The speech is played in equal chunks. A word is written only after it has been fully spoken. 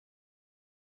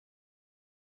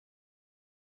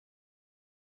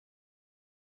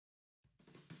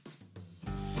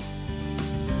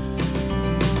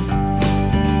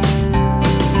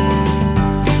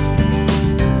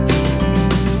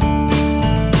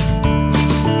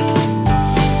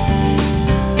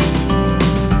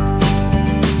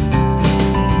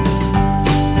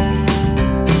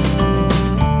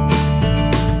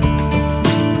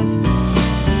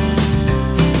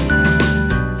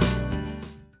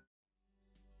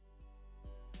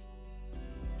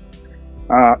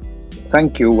Uh,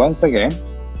 Thank you once again,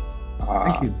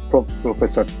 Thank you.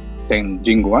 Professor Teng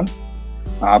Jin-Guang,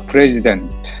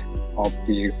 President of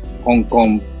the Hong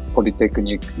Kong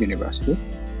Polytechnic University.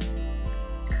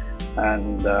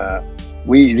 And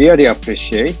we really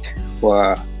appreciate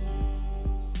for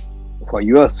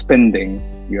your spending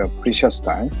your precious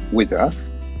time with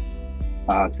us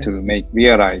to make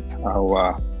realize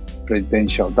our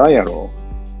presidential dialogue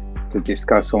to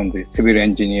discuss on the civil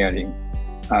engineering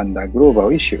and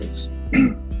global issues.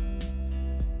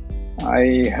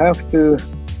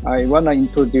 I want to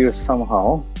introduce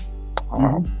somehow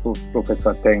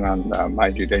Professor Teng and my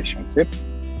relationship.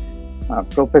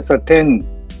 Professor Teng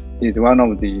is one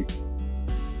of the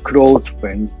close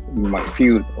friends in my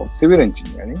field of civil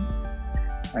engineering.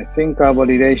 I think our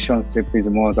relationship is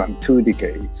more than 2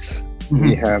 decades.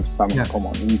 We have some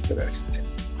common interest.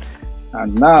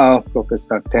 And now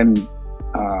Professor Teng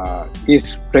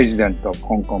is president of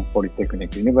Hong Kong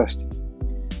Polytechnic University,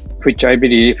 which I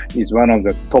believe is one of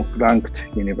the top-ranked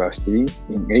universities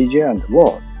in Asia and the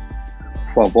world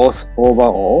for both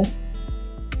overall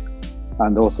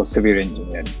and also civil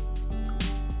engineering.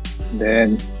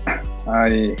 Then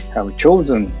I have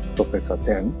chosen Professor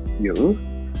Teng.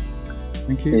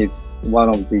 Thank you. Is one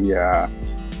of the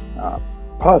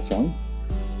person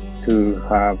to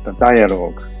have the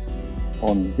dialogue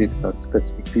on this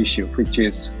specific issue, which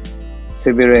is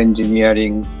civil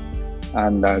engineering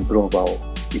and global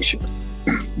issues.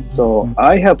 So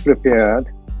I have prepared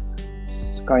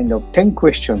kind of 10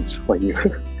 questions for you,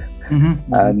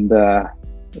 and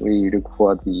we look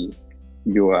for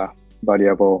your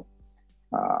valuable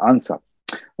answer.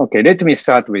 Okay, let me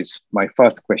start with my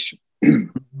first question.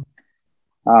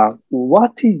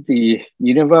 What is the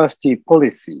university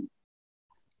policy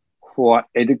for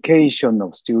education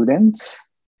of students?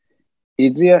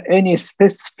 Is there any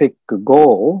specific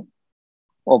goal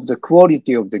of the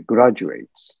quality of the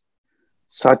graduates,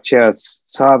 such as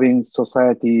serving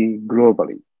society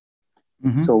globally?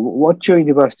 So what's your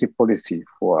university policy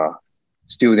for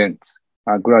students,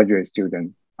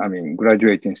 graduating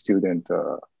student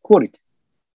quality?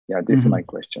 Yeah, this is my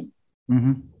question.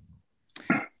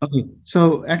 Okay,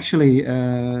 so actually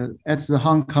at the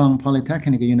Hong Kong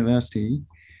Polytechnic University,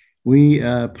 we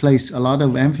place a lot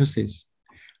of emphasis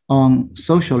on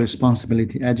social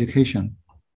responsibility education.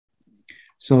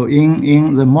 So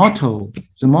in the motto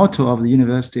of the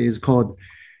university is called,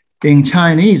 in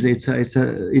Chinese it's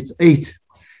eight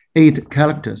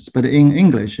characters, but in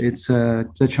English it's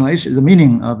the translation, the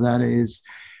meaning of that is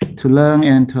to learn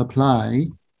and to apply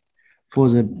for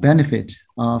the benefit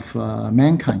of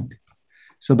mankind.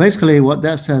 So basically what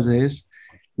that says is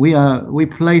we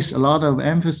place a lot of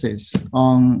emphasis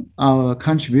on our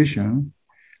contribution,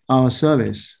 our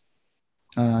service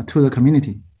to the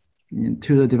community,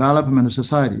 to the development of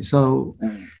society. So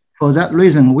for that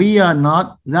reason, we are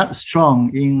not that strong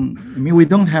we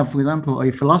don't have, for example,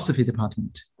 a philosophy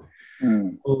department.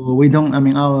 Or we don't,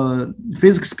 our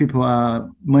physics people are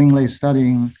mainly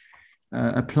studying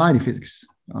applied physics.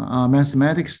 Our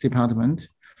mathematics department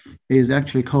is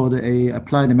actually called a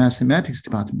applied mathematics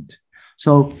department.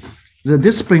 So the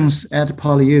disciplines at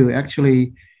PolyU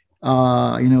actually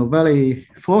are, very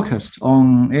focused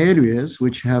on areas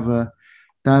which have a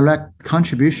direct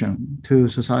contribution to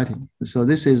society. So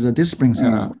this is a discipline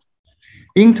setup.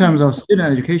 In terms of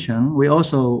student education, we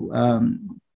also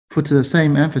put the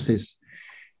same emphasis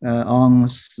on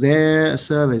their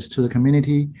service to the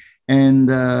community. And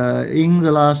in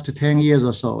the last 10 years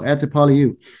or so at the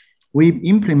PolyU, we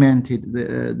implemented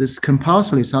this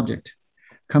compulsory subject.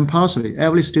 Compulsory,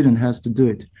 every student has to do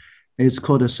it. It's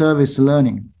called a service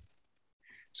learning.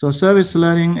 So service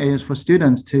learning is for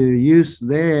students to use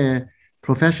their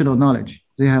professional knowledge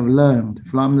they have learned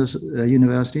from the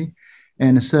university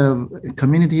and serve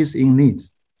communities in need.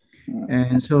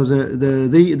 And so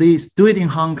they do it in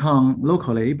Hong Kong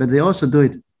locally, but they also do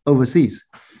it overseas.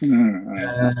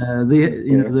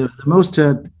 The most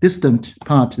distant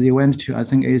part they went to, I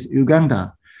think, is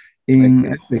Uganda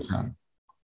in Africa.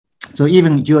 So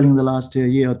even during the last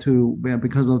year or two, where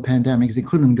because of the pandemic, they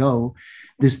couldn't go,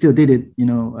 they still did it,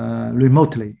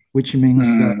 remotely, which means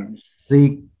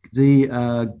they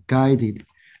guided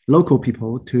local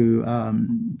people to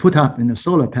put up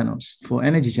solar panels for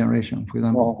energy generation, for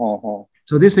example.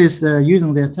 So this is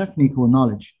using their technical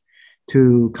knowledge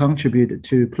to contribute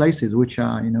to places which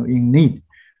are, in need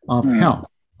of help,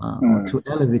 or to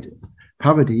elevate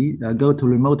poverty, go to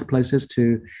remote places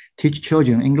to teach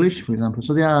children English, for example.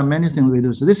 So there are many things we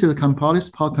do. So this is a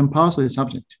compulsory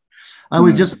subject. I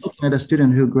was just looking at a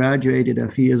student who graduated a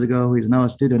few years ago, who is now a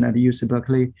student at UC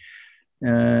Berkeley.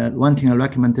 wanting a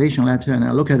recommendation letter, and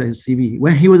I look at his CV.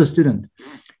 When he was a student,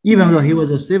 even though he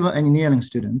was a civil engineering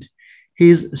student,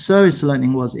 his service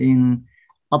learning was in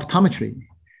optometry.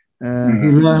 He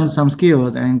learned some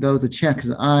skills and go to check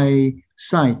the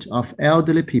eyesight of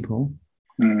elderly people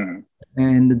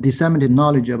and disseminate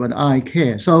knowledge about eye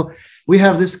care. So we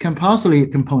have this compulsory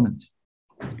component,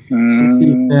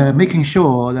 making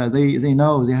sure that they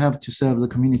know they have to serve the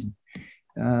community.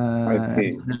 I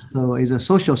see. So it's a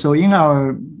social. So in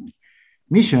our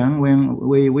mission, when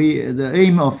the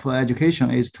aim of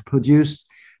education is to produce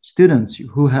students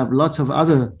who have lots of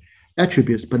other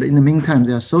attributes, but in the meantime,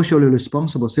 they are socially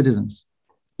responsible citizens.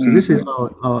 So this is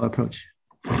our approach.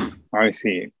 I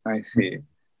see.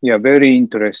 Yeah, very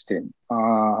interesting.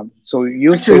 So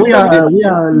you actually, we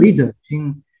are a leader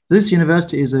in this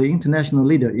university is an international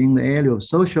leader in the area of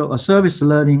social service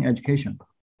learning education.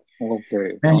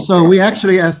 Okay. And so we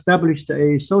actually established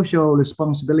a social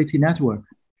responsibility network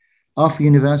of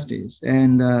universities.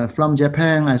 And from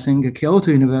Japan, I think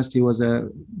Kyoto University was a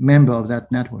member of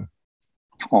that network.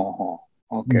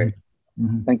 Okay.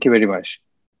 Thank you very much.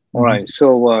 All right.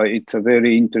 So it's a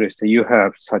very interesting. You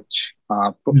have such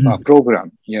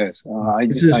program. Yes. I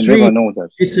never know that.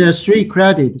 It's a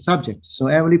 3-credit subject. So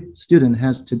every student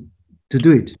has to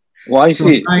do it. Well, I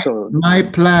see. My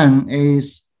plan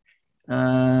is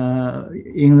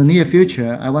in the near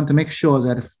future, I want to make sure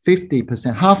that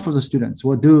 50%, half of the students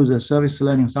will do the service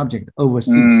learning subject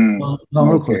overseas,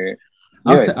 non-locally,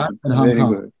 outside Hong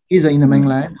Kong, either in the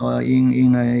mainland or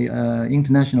in a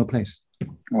international place.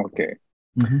 Okay.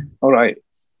 All right.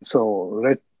 So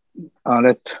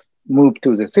let's move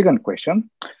to the second question.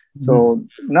 So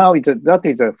now that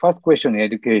is the first question in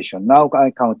education. Now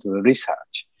I come to the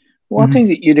research. What is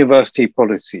the university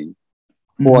policy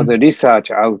for the research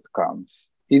outcomes?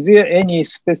 Is there any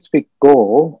specific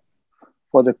goal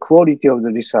for the quality of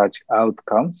the research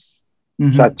outcomes,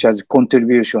 such as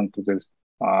contribution to the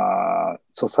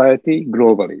society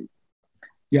globally?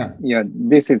 Yeah,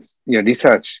 this is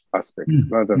research aspect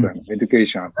rather than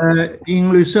education aspect.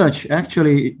 In research,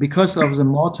 actually, because of the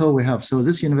motto we have, so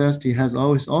this university has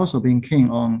always also been keen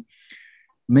on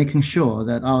making sure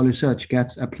that our research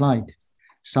gets applied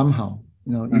somehow,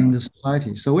 in the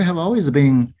society. So we have always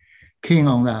been keen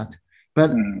on that.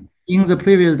 But in the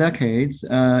previous decades,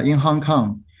 in Hong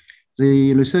Kong,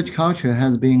 the research culture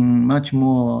has been much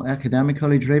more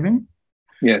academically driven.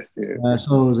 Yes.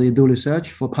 So they do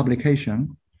research for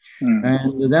publication.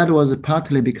 And that was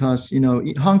partly because,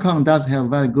 Hong Kong does have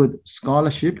very good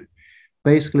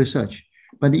scholarship-based research.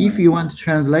 But if you want to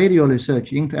translate your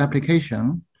research into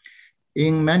application,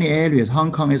 in many areas,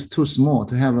 Hong Kong is too small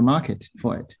to have a market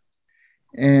for it.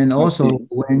 And also,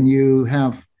 when you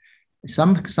have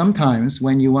sometimes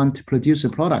when you want to produce a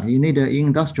product, you need an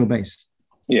industrial base.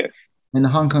 Yes. And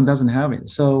Hong Kong doesn't have it.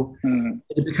 So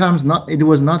it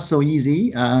was not so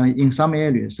easy in some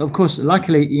areas. Of course,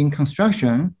 luckily in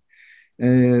construction,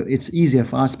 it's easier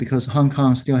for us because Hong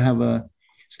Kong still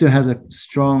has a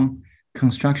strong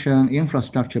construction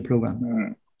infrastructure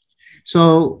program.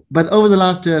 So, but over the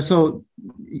last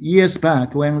years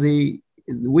back, when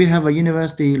we have a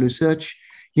university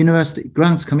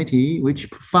grants committee which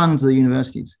funds the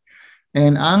universities,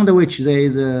 and under which there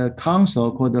is a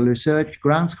council called the Research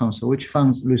Grants Council, which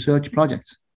funds research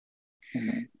projects.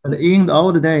 But in the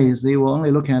old days, they will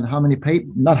only look at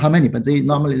not how many, but they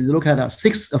normally look at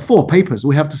 4 papers.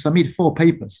 We have to submit 4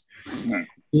 papers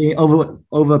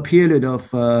over a period of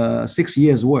 6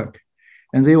 years' work.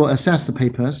 And they will assess the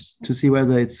papers to see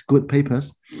whether it's good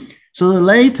papers. So the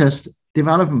latest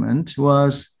development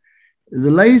was,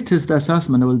 the latest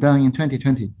assessment was done in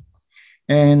 2020.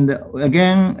 And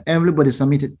again, everybody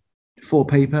submitted 4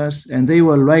 papers, and they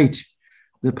will rate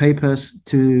the papers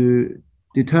to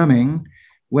determine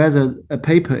whether a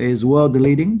paper is world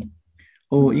leading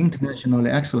or internationally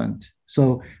excellent.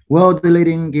 So world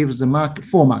leading gives the mark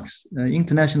 4 marks,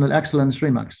 international excellence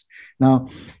 3 marks. Now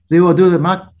they will do the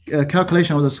mark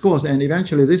calculation of the scores, and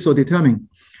eventually this will determine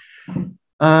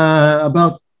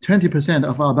about 20%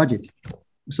 of our budget.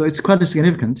 So it's quite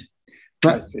significant.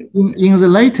 But in the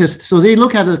latest, so they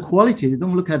look at the quality, they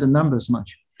don't look at the numbers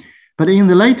much. But in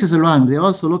the latest round, they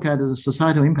also look at the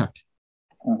societal impact.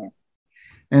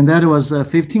 And that was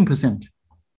 15%.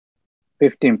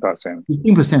 15%.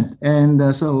 15%.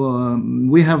 And so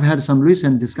we have had some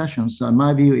recent discussions.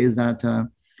 My view is that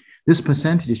this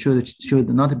percentage should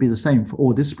not be the same for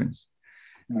all disciplines.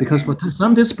 Because for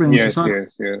some disciplines,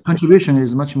 contribution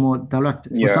is much more direct.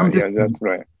 For some disciplines, that's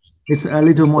right. It's a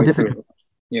little more difficult.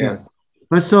 Yes.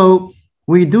 But so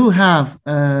we do have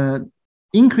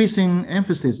increasing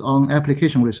emphasis on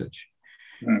application research.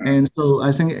 And so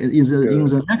I think in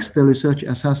the next research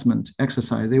assessment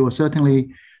exercise, they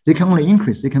can only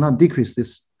increase, they cannot decrease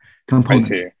this component. I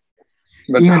see.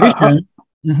 But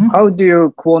how do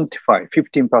you quantify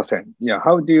 15%? Yeah,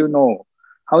 how do you know?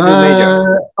 How do you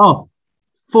measure?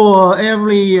 For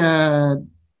every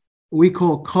we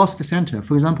call cost center.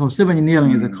 For example, civil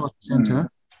engineering is a cost center,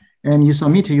 and you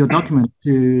submit your document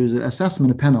to the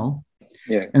assessment panel,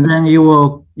 and then you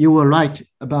will write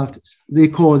about, they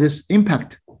call this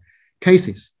impact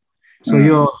cases.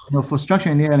 So for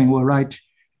structural engineering, will write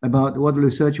about what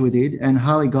research we did and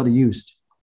how it got used.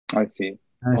 I see.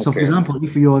 So, for example,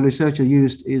 if your research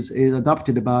is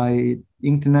adopted by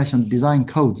international design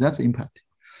codes, that's impact.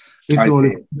 If your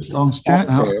research on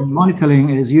monitoring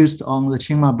is used on the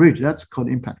Chiang Mai Bridge, that's called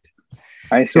impact.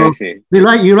 I see.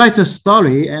 You write a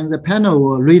story, and the panel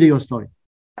will read your story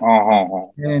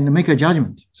and make a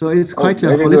judgment. So it's quite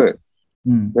holistic.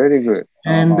 Very good.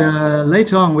 And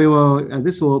later on,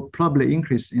 this will probably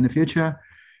increase in the future.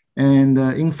 And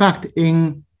in fact,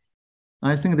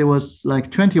 I think there was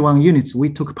like 21 units we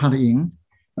took part in,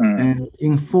 and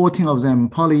in 14 of them,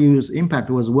 polyuse impact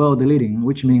was world leading,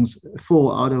 which means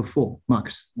 4 out of 4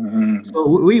 marks. So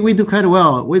we do quite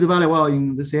well. We do very well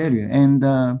in this area, and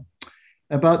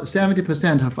about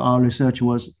 70% of our research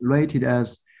was rated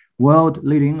as world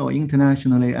leading or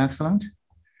internationally excellent.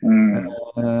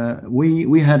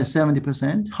 We had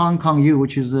 70%. Hong Kong U,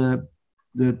 which is the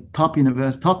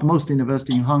topmost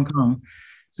university in Hong Kong,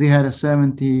 they had a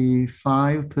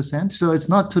 75%. So it's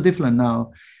not too different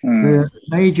now. The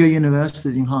major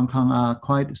universities in Hong Kong are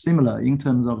quite similar in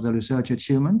terms of the research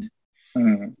achievement.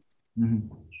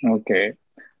 Okay.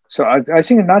 So I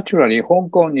think naturally Hong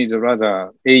Kong is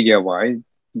rather area-wise,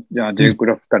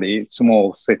 geographically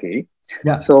small city.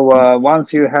 So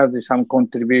once you have some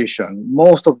contribution,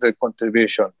 most of the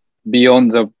contribution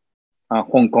beyond the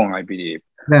Hong Kong, I believe.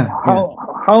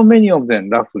 How many of them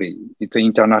roughly it's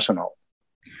international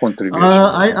contribution?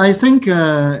 I think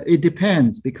it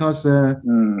depends, because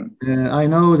I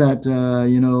know that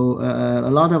a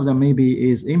lot of them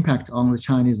maybe is impact on the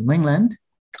Chinese mainland.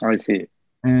 I see.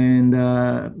 And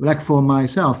like for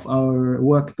myself, our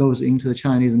work goes into the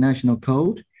Chinese national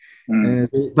code,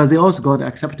 but they also got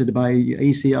accepted by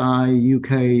ACI,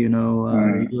 UK,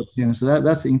 European. So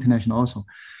that's international also.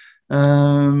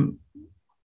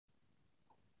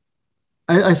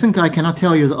 I think I cannot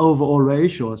tell you the overall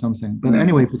ratio or something, but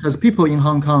anyway, because people in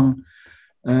Hong Kong,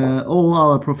 all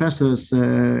our professors,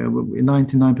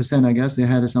 99%, I guess, they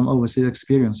had some overseas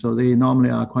experience, so they normally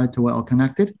are quite well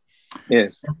connected.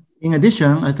 Yes. In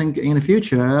addition, I think in the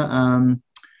future,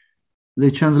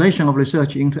 the translation of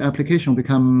research into application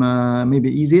become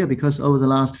maybe easier, because over the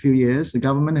last few years, the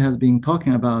government has been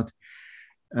talking about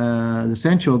the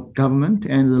central government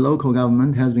and the local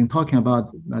government has been talking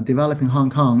about developing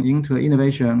Hong Kong into an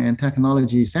innovation and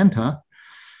technology center.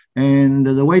 And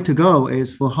the way to go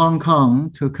is for Hong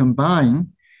Kong to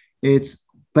combine its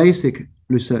basic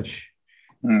research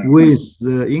with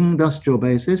the industrial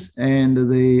basis and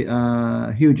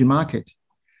the huge market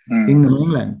in the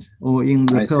mainland or in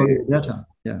the Pearl Delta.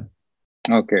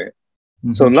 Okay.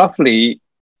 So roughly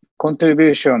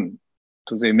contribution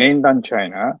to the mainland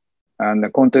China and the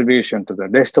contribution to the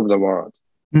rest of the world.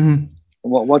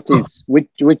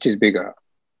 Which is bigger?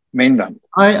 Mainland?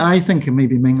 I think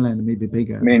maybe mainland may be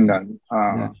bigger. Mainland.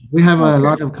 We have a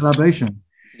lot of collaboration.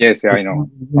 Yes, I know.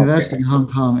 University in Hong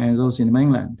Kong and those in the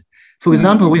mainland. For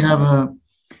example, we have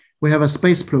a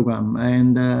space program,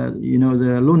 and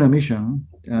the lunar mission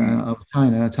of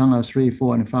China, Chang'e 3,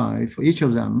 4, and 5. For each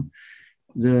of them,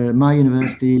 my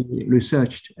university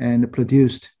researched and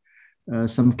produced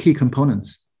some key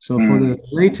components. So for the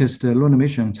latest lunar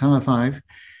mission, Chang'e 5,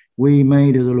 we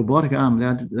made the robotic arm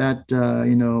that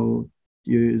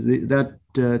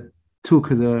took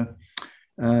the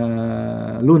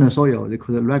lunar soil, they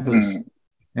call it Regulus,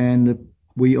 and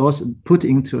we also put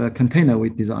into a container we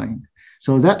designed.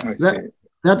 So that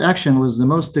action was the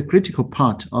most critical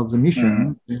part of the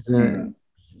mission. The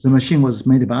machine was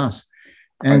made by us.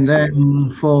 And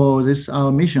then for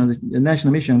our mission, the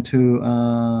national mission to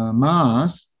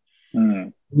Mars,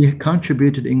 we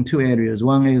contributed in 2 areas.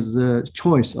 One is the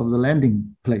choice of the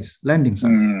landing site.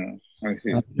 I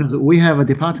see. Because we have a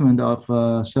department of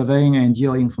surveying and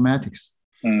geoinformatics.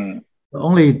 The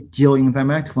only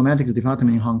geoinformatics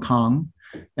department in Hong Kong.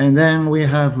 And then we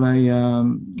have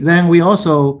then we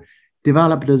also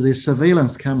developed the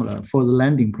surveillance camera for the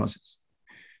landing process.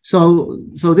 So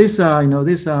this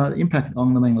impact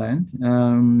on the mainland.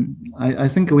 I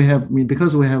think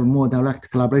because we have more direct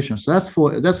collaboration. So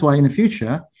that's why in the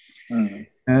future,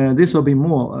 this will be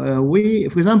more.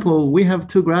 For example, we have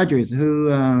two graduates who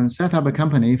set up a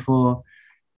company for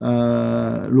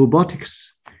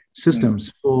robotics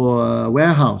systems for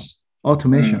warehouse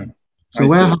automation. So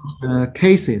warehouse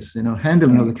cases,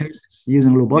 handling of the cases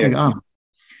using robotic arms.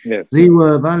 Yes. They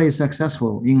were very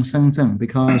successful in Shenzhen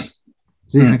because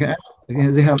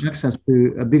they have access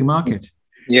to a big market.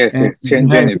 Yes,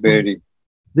 Shenzhen is very.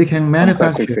 They can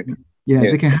manufacture.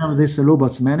 Yes, they can have these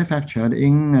robots manufactured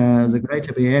in the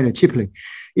Greater Bay Area cheaply.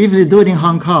 If they do it in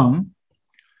Hong Kong,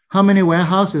 how many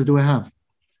warehouses do we have?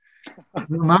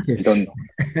 No market. Don't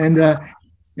know.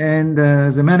 And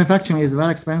the manufacturing is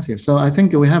very expensive. So I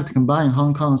think we have to combine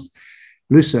Hong Kong's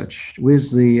research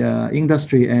with the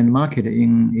industry and market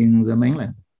in the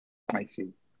mainland. I see.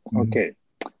 Okay,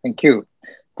 thank you.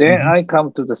 Then I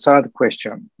come to the third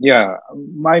question. Yeah,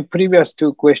 my previous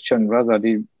two questions rather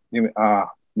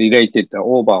related to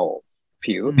overall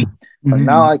field. But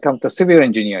now I come to civil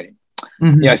engineering.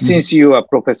 Yeah, since you are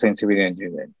professor in civil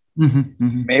engineering,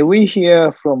 may we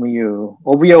hear from you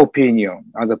of your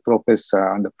opinion as a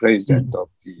professor and the president of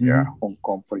the Hong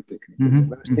Kong Polytechnic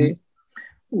University?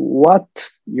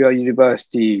 What your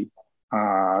university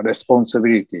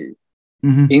responsibility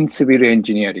in civil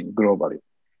engineering globally?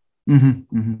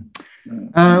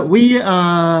 We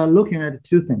are looking at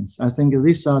two things. I think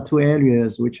these are two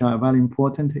areas which are very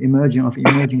important, emerging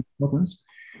importance.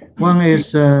 One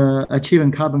is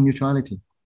achieving carbon neutrality.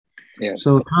 Yes.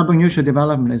 So carbon neutral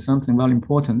development is something very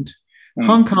important.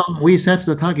 Hong Kong, we set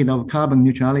the target of carbon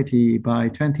neutrality by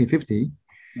 2050.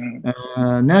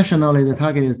 Nationally, the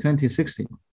target is 2060.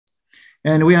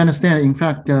 And we understand, in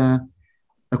fact, about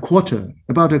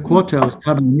a quarter of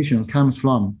carbon emissions comes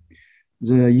from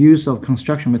the use of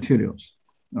construction materials,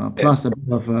 plus a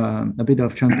bit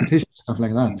of transportation, stuff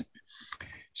like that.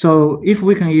 So if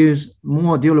we can use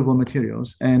more durable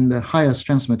materials and higher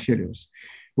strength materials,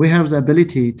 we have the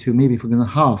ability to maybe, for example,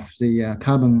 halve the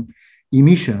carbon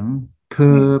emission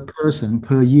per person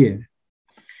per year.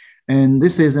 And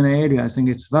this is an area I think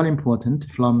it's very important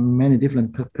from many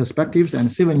different perspectives,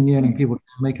 and civil engineering people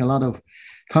can make a lot of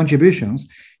contributions.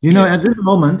 At this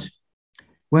moment,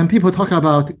 when people talk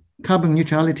about carbon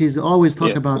neutrality, they always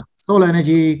talk about solar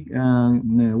energy,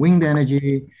 wind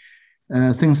energy,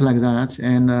 things like that,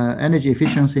 and energy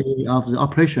efficiency of the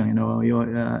operation,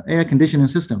 your air conditioning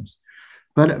systems.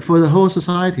 But for the whole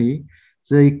society,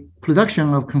 the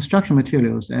production of construction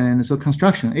materials, and so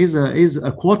construction is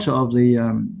a quarter of the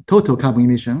total carbon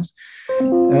emissions.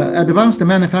 Advanced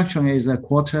manufacturing is a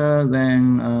quarter,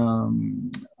 then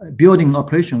building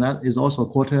operation, that is also a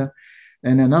quarter,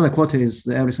 and another quarter is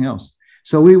everything else.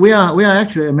 So we are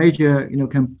actually a major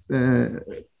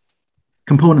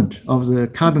component of the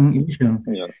carbon emission.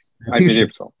 Yes, I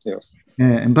believe so. Yes.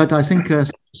 But I think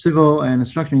civil and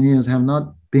structural engineers have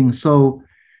not been so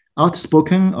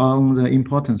outspoken on the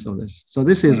importance of this. So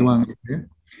this is one area.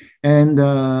 And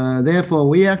therefore,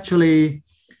 we actually,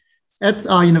 at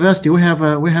our university, we have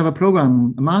a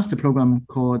program, a master program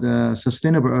called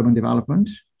Sustainable Urban Development.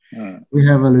 We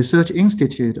have a research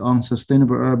institute on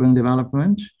sustainable urban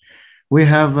development. We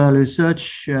have a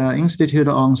research institute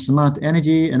on smart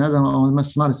energy, another on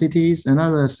smart cities,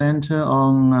 another center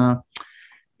on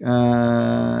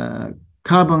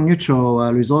carbon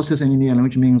neutral resources engineering,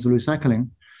 which means recycling.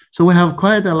 So we have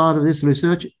quite a lot of these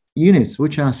research units,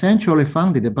 which are centrally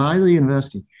funded by the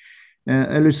university.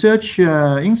 A research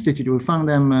institute, we fund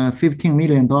them $15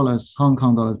 million Hong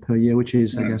Kong dollars per year, which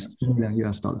is, I guess, $2 million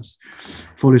US dollars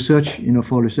for research,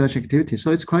 for research activity.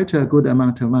 So it's quite a good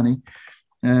amount of money.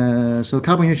 So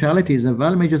carbon neutrality is a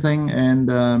very major thing. And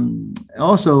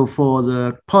also for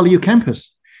the PolyU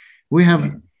campus, we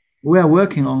are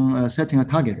working on setting a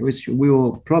target, which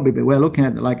we're looking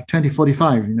at like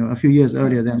 2045, a few years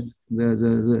earlier than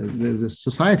the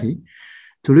society,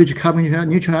 to reach carbon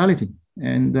neutrality.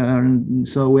 And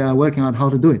so we are working on how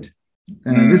to do it.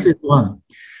 This is one.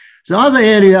 The other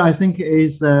area I think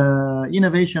is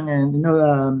innovation and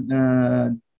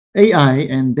AI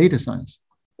and data science.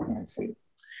 I see.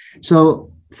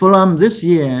 So from this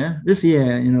year,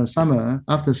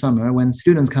 after summer, when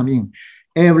students come in,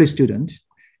 every student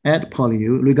at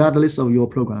PolyU, regardless of your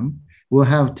program, will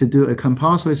have to do a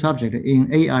compulsory subject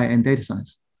in AI and data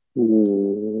science.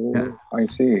 I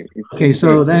see. Okay,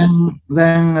 so then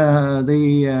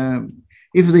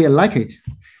if they like it,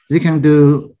 they can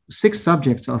do 6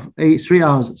 subjects of 3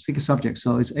 hours, 6 subjects.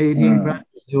 So it's 18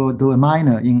 credits. You'll do a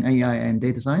minor in AI and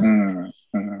data science.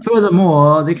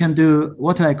 Furthermore, they can do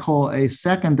what I call a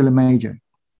secondary major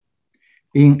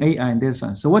in AI and data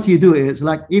science. So what you do is,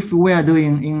 like if we are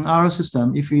doing in our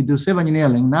system, if you do civil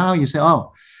engineering, now you say,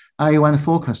 oh, I want to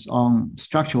focus on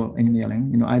structural engineering.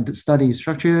 I study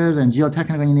structures and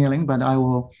geotechnical engineering, but I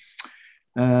will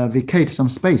vacate some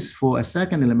space for a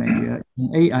secondary major in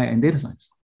AI and data science.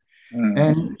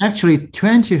 And actually,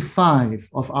 25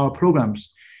 of our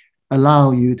programs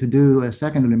allow you to do a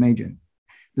secondary major.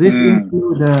 This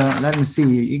include, let me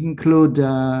see, include,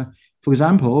 for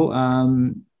example,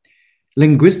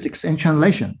 linguistics and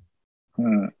translation.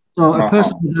 So a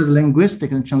person who does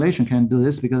linguistics and translation can do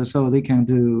this because so they can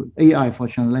do AI for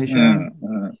translation.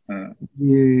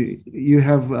 You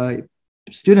have a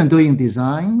student doing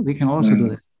design, they can also do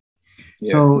it.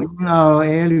 Yes. So in our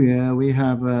area, we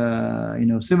have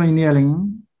civil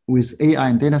engineering with AI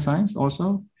and data science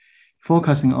also,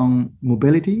 focusing on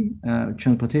mobility,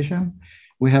 transportation.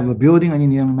 We have a building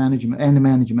engineering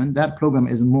management. That program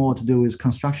is more to do with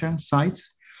construction sites.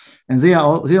 And they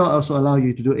also allow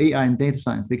you to do AI and data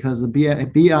science because the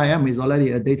BIM is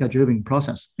already a data-driven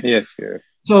process. Yes, yes.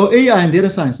 So AI and data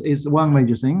science is one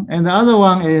major thing. And the other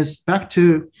one is back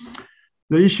to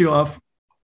the issue of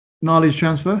knowledge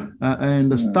transfer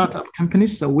and the startup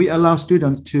companies. So we allow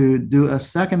students to do a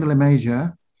secondary major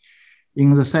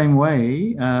in the same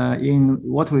way in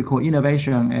what we call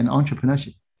innovation and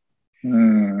entrepreneurship.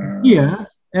 Here,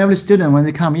 every student, when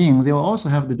they come in, they will also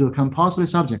have to do a compulsory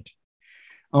subject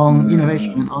on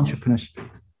innovation and entrepreneurship.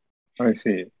 I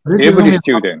see. Every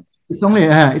student. It's only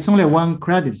a 1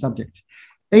 credit subject.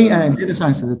 AI and data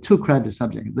science is a 2 credit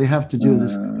subject. They have to do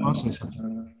this compulsory subject.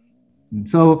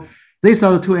 So these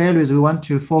are the 2 areas we want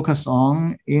to focus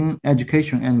on in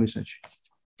education and research.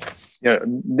 Yeah,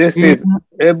 this is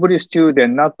every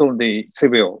student, not only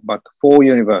civil, but for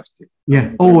university.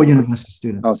 Yeah, all university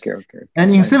students. Okay.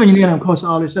 And in civil engineering, of course,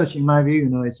 our research, in my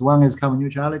view, it's one is carbon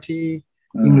neutrality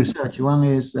in research. One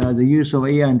is the use of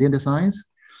AI and data science.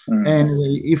 And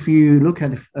if you look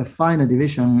at a final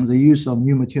division, the use of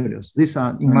new materials. These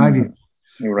are, in my view,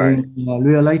 right.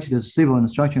 related to civil and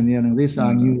structural engineering. These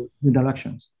are new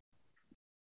directions.